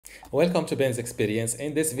Welcome to Ben's Experience.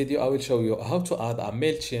 In this video, I will show you how to add a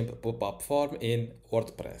Mailchimp pop-up form in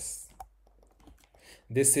WordPress.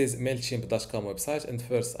 This is Mailchimp.com website, and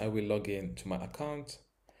first I will log in to my account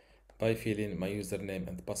by filling my username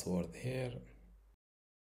and password here.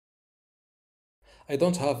 I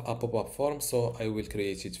don't have a pop-up form, so I will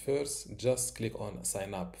create it first. Just click on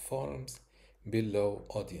Sign Up Forms below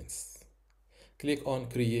Audience. Click on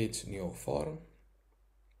Create New Form.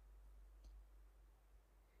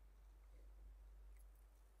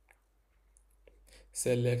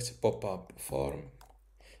 Select pop-up form.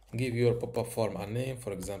 Give your pop-up form a name,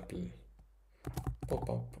 for example,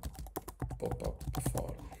 pop-up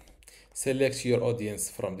form. Select your audience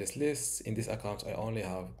from this list. In this account, I only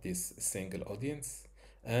have this single audience,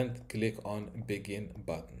 and click on Begin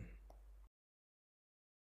button.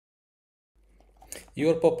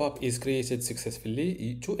 Your pop-up is created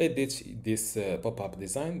successfully. To edit this pop-up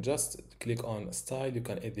design, just click on Style. You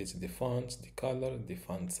can edit the font, the color, the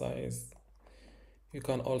font size. You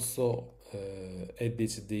can also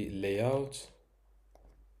edit the layout.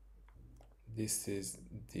 This is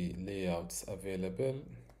the layouts available.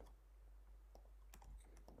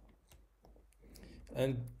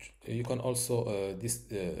 And you can also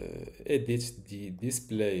edit the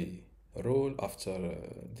display rule after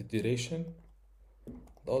the duration,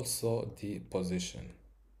 also the position.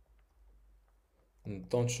 And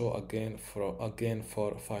don't show again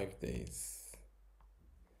for 5 days.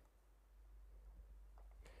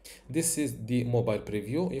 This is the mobile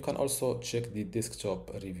preview. You can also check the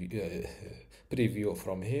desktop preview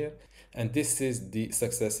from here. And this is the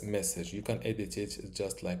success message. You can edit it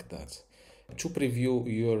just like that. To preview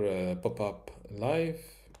your pop-up live,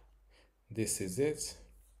 this is it.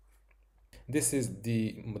 This is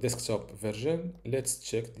the desktop version. Let's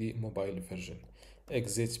check the mobile version.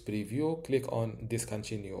 Exit preview, click on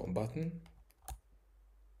discontinue button.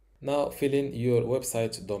 Now fill in your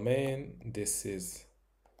website domain. This is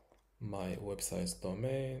my website's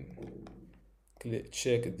domain.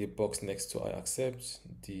 Check the box next to I accept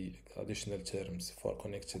the additional terms for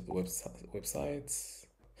connected websites.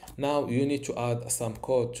 Now you need to add some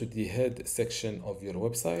code to the head section of your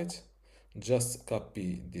website. Just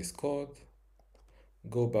copy this code,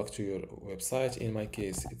 go back to your website. In my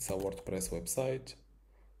case, it's a WordPress website,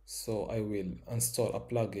 so I will install a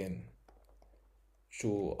plugin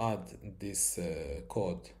to add this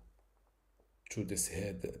code to the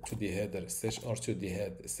header section or to the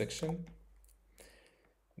head section.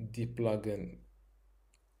 The plugin,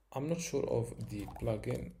 I'm not sure of the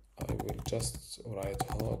plugin. I will just write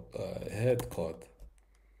head code.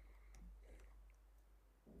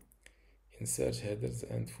 Insert headers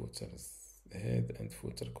and footers, head and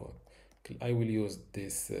footer code. I will use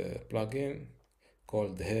this plugin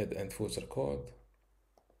called head and footer code.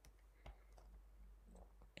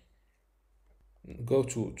 Go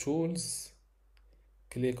to tools,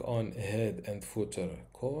 click on head and footer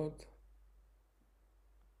code.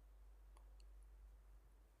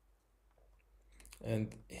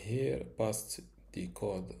 And here paste the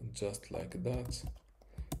code just like that.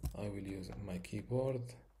 I will use my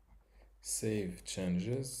keyboard. Save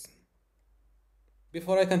changes.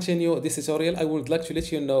 Before I continue this tutorial, I would like to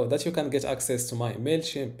let you know that you can get access to my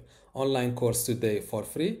Mailchimp online course today for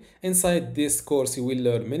free. Inside this course, you will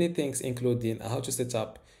learn many things, including how to set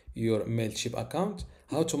up your Mailchimp account,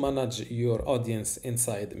 how to manage your audience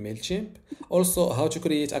inside Mailchimp, also how to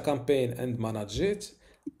create a campaign and manage it,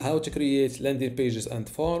 how to create landing pages and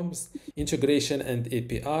forms, integration and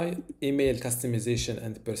API, email customization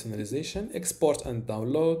and personalization, export and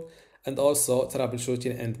download, and also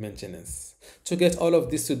troubleshooting and maintenance. To get all of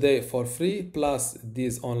this today for free, plus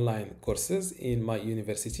these online courses in my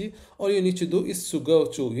university, all you need to do is to go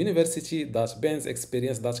to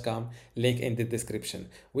university.bensexperience.com, link in the description.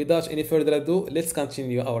 Without any further ado, let's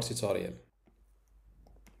continue our tutorial.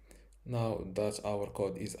 Now that our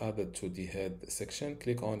code is added to the head section,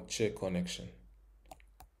 click on check connection.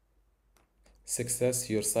 Success,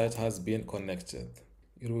 your site has been connected.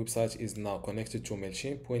 Your website is now connected to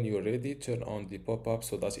Mailchimp. When you're ready, turn on the pop-up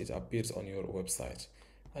so that it appears on your website.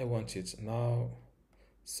 I want it now,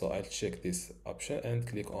 so I'll check this option and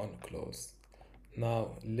click on close.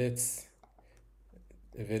 Now let's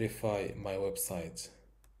verify my website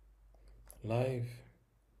live.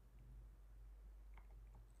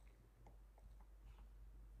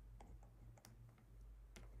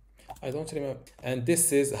 I don't remember. And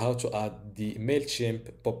this is how to add the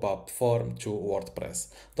Mailchimp pop-up form to WordPress.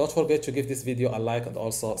 Don't forget to give this video a like and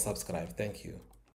also subscribe. Thank you.